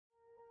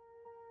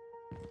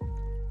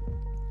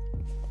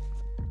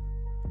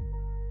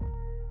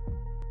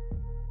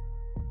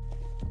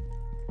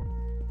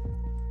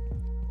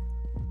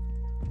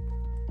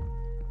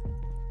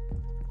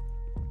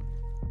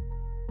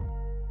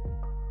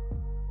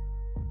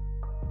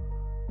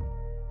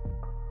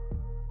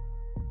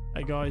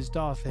Hey guys,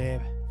 Darth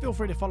here. Feel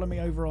free to follow me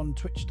over on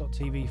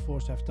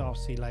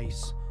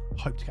twitch.tv/FDarthCLace.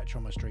 Hope to catch you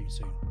on my stream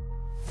soon.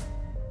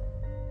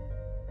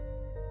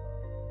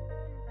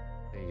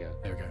 There you go.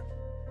 There we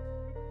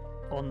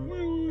go. On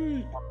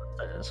the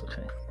stairs,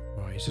 okay.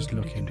 Right, he's just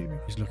looking.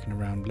 He's looking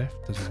around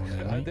left. Doesn't want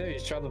to. I know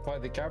he's trying to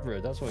find the camera.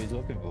 That's what he's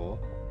looking for.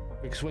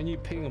 Because when you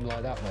ping him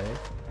like that, mate,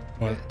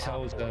 Well, it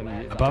tells them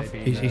above.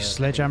 He's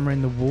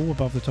sledgehammering the wall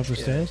above the top of the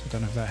stairs. I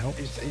don't know if that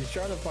helps. He's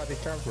trying to find the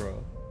camera.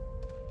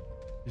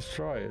 He's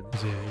trying.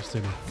 Yeah, he's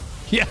doing it.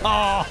 Yeah,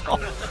 oh!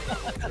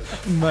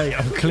 Mate,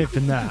 I'm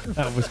clipping that.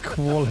 That was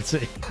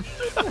quality.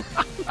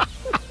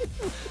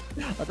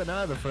 I don't know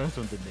how the first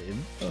one didn't hit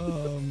him.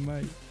 Oh,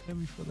 mate. Let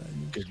me put that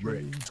in the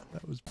stream.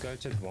 That was. Go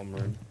to the bomb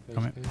room.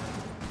 Come in.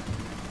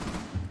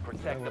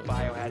 Protect the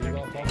biohazard.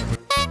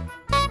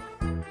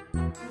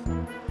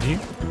 You?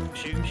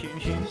 Shoot him, shoot him,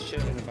 shoot him.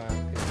 Shit in the back.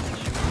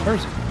 Where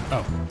is it?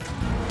 Oh.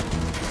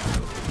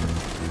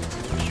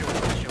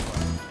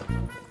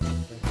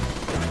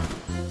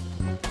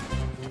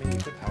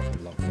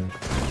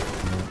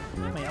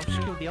 Mate, I've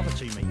just killed the other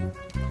two, mate.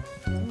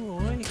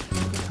 Alright.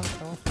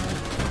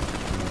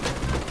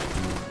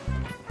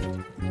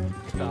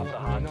 Stop the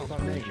hot.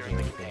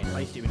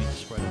 Basically, we need to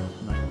spread it.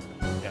 No.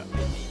 Yeah.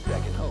 15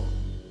 seconds. Oh.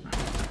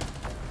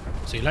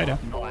 See you later.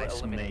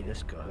 Nice, mate.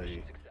 Let's go.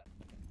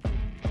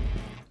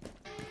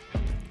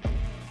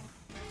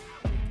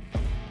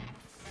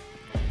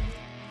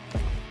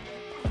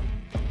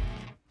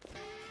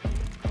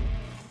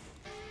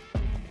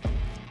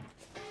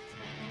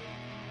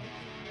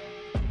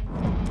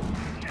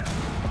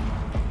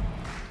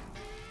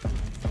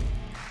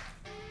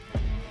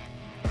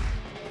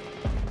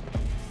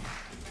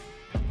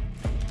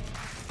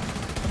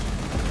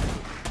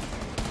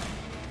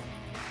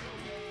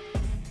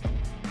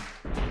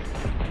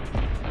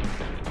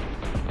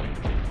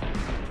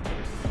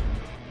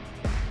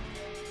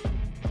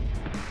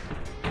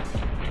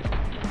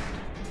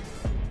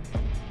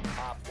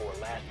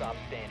 Stop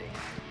standing.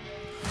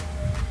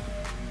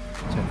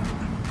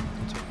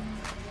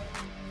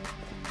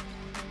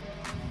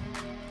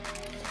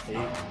 He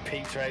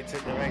peeked right to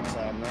the right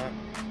side, man.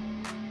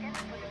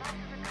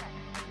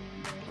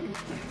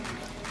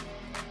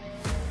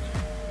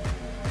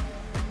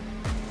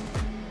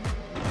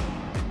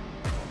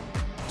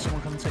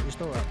 Someone come and take this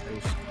door out,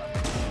 please.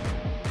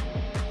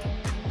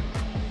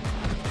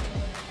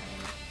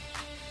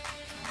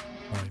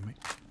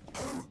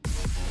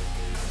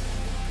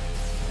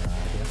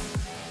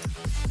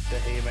 They're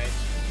here, mate.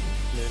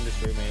 They're in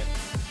this room here.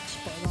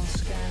 Spot on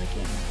scan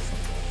again.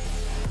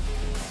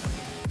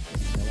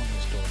 No wonder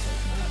this door's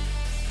open up.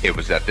 It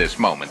was at this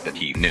moment that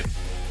he knew.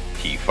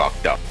 He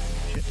fucked up.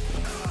 Shit.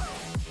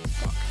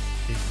 Fuck.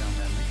 He's down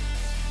there, mate.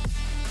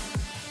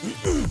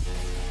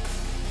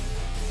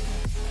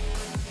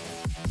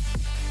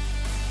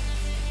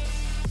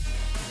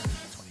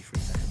 23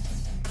 seconds.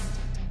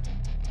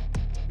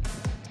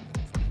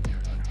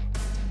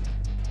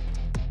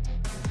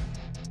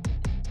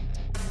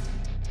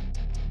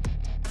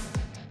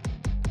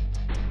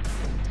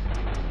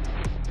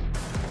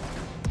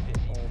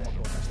 Oh my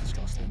god, that's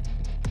disgusting.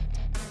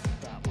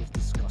 That was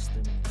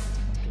disgusting.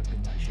 I'm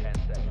clipping that shit. 10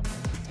 seconds.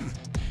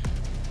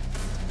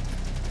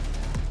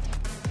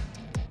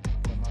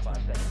 5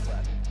 seconds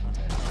left.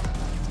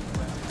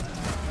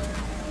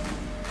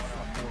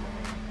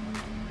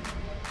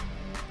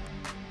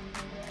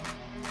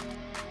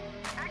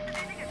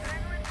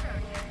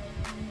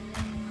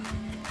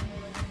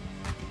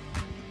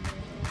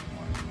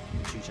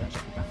 Shoot that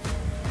shit back.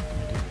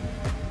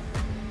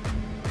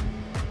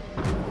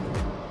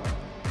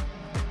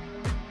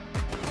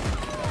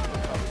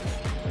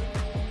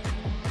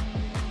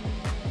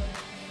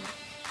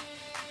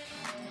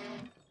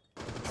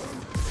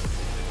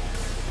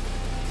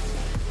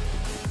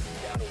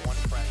 Down to one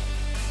friend.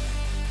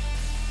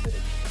 The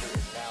diffuser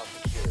is now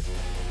secured.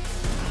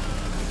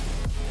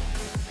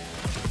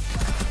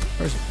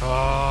 Where is it?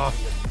 Oh.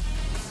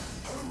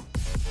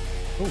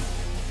 Oh.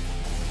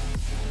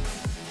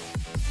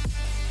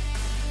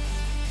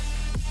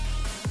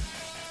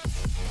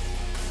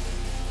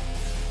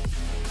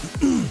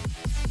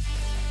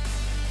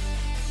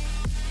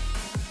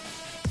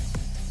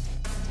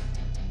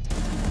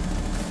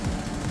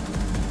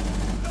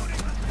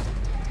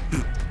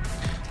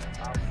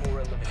 Op 4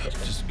 eliminated.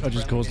 I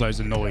just caused loads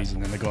of noise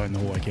and then the guy in the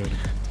hallway killed him.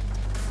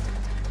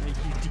 You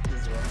did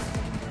as well.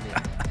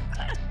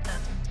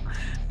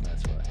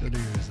 That's right. Who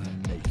was that?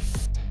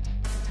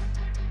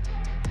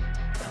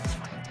 That's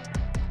fine.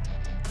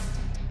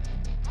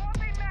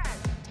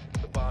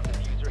 The bomb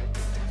diffuser has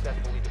been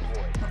successfully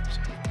deployed.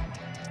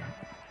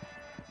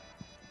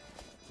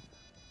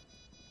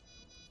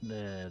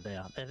 There they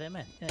are. They're there,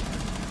 man. Yeah.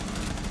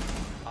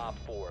 Op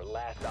 4,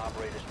 last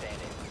operator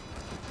standing.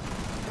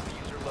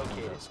 Diffuser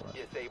located. that's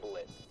right. Disable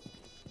it.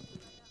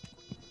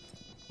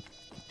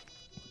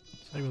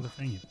 Stay with the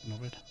thing, you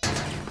knobhead.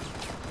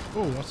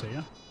 Oh, I see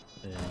ya.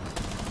 Yeah.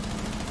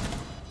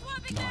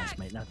 Nice,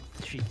 mate. Now,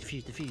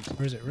 defuse.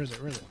 Where is it? Where is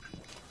it? Where is it?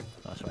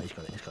 That's right, he's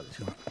got it.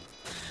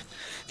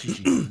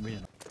 GG, really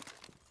nice.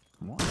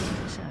 What?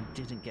 He said I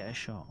didn't get a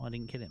shot. I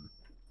didn't kill him.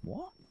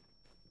 What?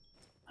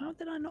 How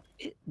did I not?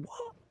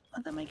 What?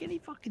 That doesn't make any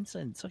fucking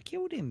sense. I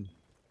killed him.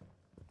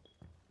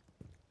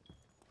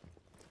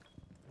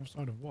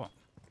 Outside of what?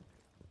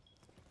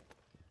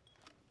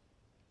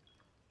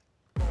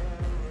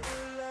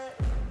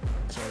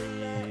 So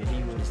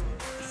he was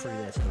through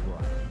there to the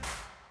right.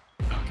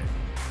 Okay.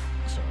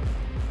 So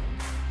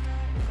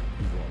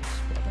he was,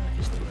 but I don't know if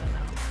he's still there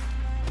now.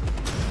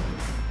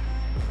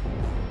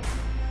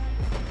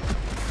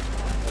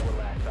 Four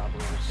last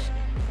operators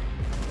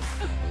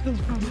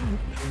standing.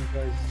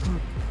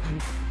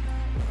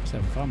 Just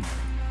having fun.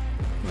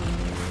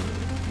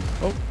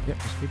 Oh, yep,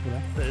 there's people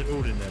there. They're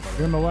all in there, by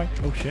You're in my way.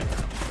 Oh shit.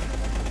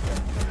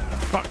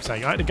 Fuck's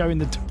sake, I had to go in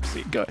the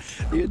toxic guy.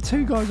 There were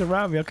two guys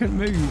around me, I couldn't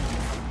move.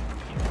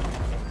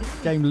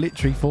 Game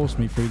literally forced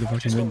me through the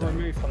fucking window.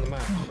 Removed from the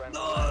match.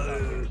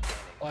 No!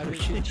 I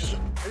literally just,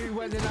 who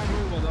went in that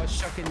room while I was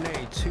shucking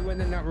nades? Who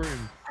went in that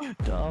room?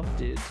 Daft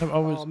did.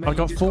 I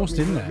got forced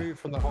in there. Removed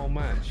from the whole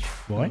match.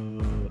 Why?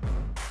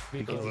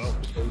 Because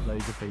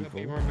Loads of you've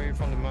been people. removed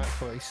from the match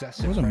for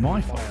excessive. It wasn't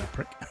my friendly fault,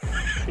 fire.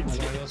 you prick.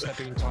 And I also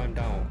being timed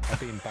out. I've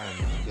been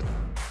banned.